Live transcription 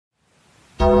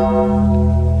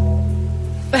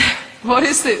What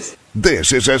is this?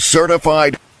 This is a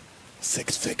certified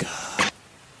six figure.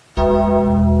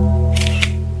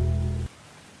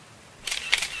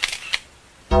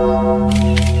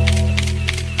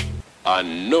 I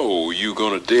know you're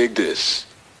gonna dig this.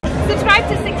 Subscribe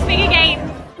to Six Figure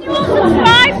Games.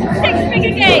 Subscribe to Six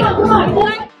Figure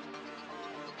Games.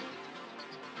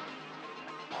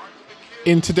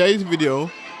 In today's video,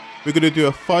 we're going to do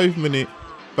a 5-minute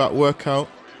back workout.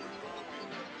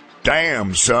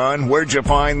 Damn, son, where'd you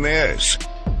find this?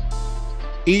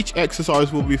 Each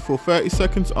exercise will be for 30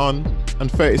 seconds on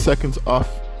and 30 seconds off.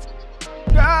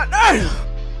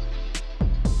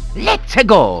 Let's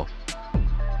go!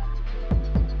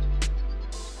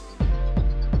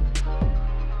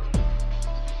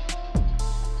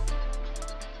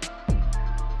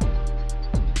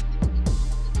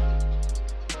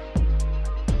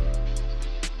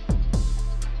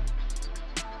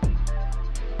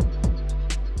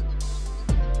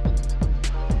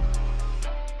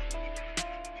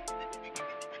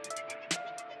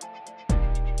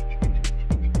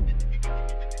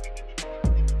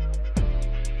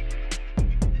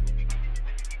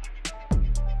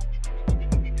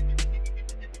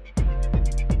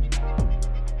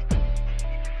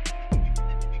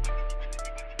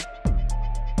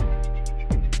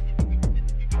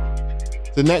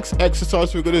 The next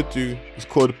exercise we're going to do is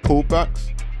called pullbacks.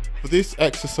 For this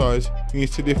exercise, you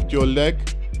need to lift your leg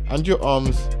and your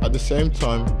arms at the same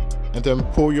time and then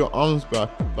pull your arms back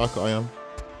like I am.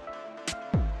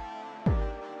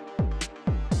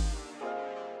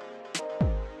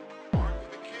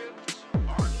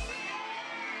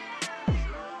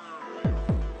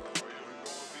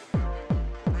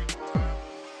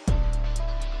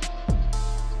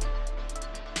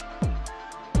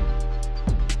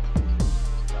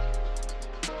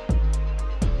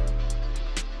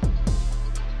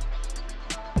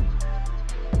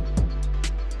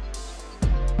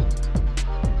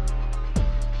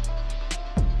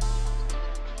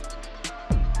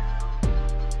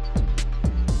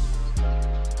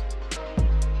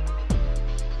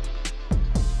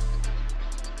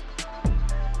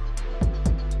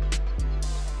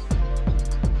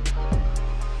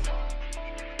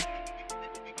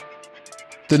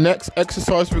 The next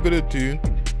exercise we're going to do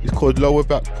is called lower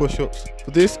back push-ups.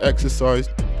 For this exercise,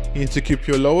 you need to keep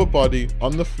your lower body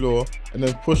on the floor and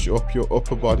then push up your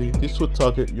upper body. This will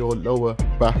target your lower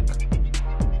back.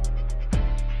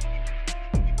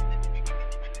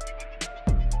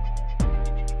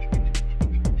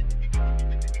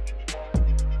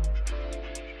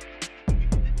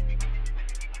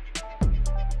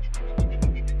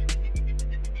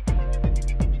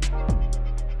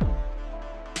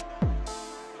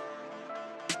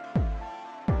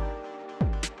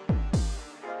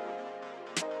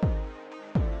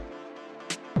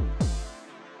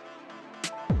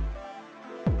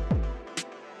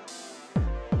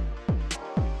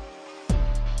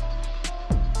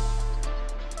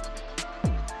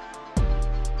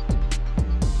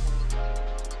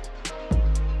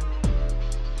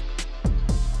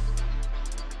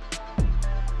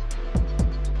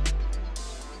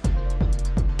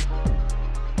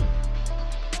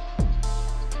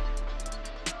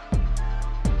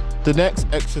 The next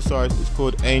exercise is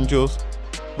called angels.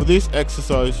 For this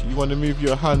exercise, you want to move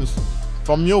your hands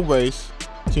from your waist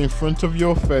to in front of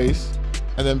your face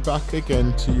and then back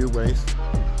again to your waist.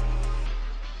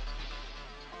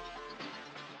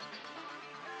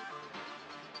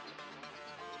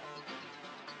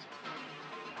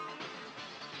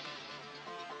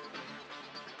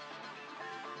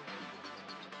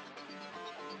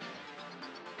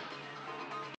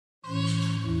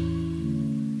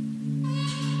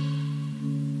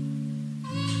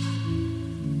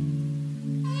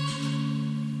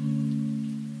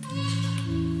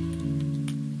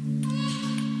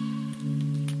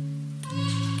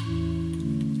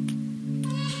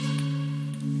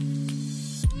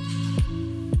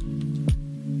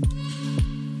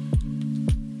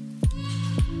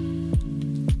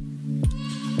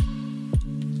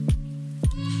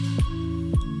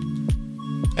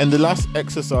 And the last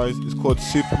exercise is called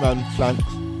Superman planks.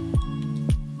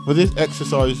 For this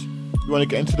exercise, you want to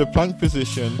get into the plank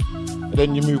position and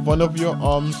then you move one of your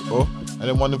arms up and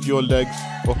then one of your legs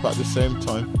up at the same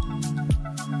time.